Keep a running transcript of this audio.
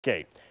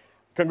Okay.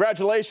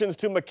 Congratulations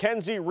to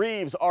Mackenzie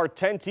Reeves, our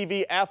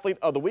 10TV Athlete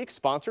of the Week,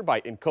 sponsored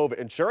by Encova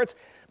Insurance.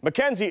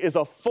 Mackenzie is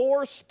a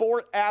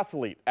four-sport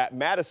athlete at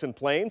Madison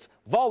Plains: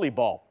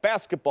 volleyball,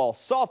 basketball,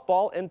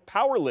 softball, and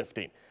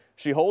powerlifting.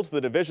 She holds the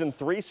Division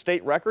III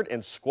state record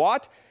in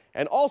squat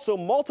and also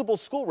multiple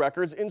school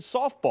records in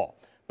softball.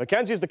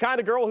 Mackenzie is the kind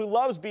of girl who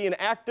loves being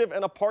active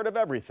and a part of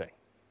everything.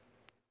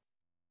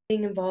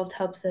 Being involved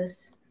helps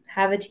us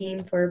have a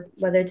team for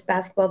whether it's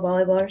basketball,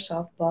 volleyball, or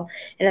softball.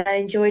 And I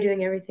enjoy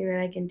doing everything that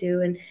I can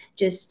do, and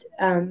just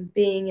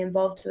being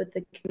involved with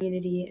the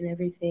community and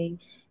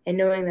everything, and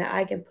knowing that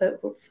I can put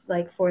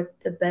forth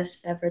the best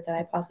effort that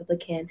I possibly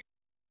can.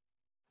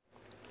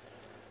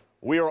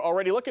 We are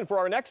already looking for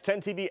our next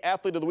 10TV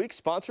Athlete of the Week,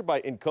 sponsored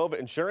by Encova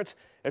Insurance.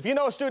 If you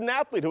know a student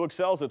athlete who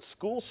excels at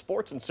school,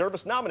 sports, and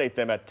service, nominate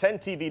them at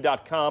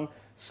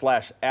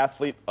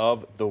 10tv.com/athlete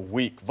of the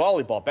week.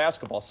 Volleyball,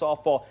 basketball,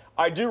 softball.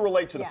 I do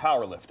relate to the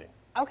powerlifting.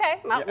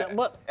 Okay.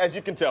 As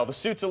you can tell, the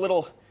suit's a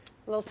little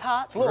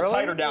taut. It's a little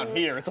tighter down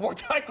here. It's more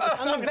tight in the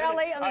stomach. On the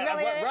belly.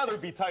 I'd rather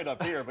be tight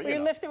up here, but You're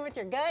lifting with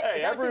your gut?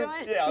 Hey,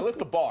 I lift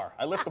the bar.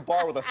 I lift the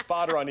bar with a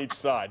spotter on each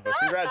side. But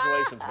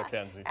congratulations,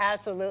 Mackenzie.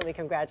 Absolutely,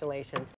 congratulations.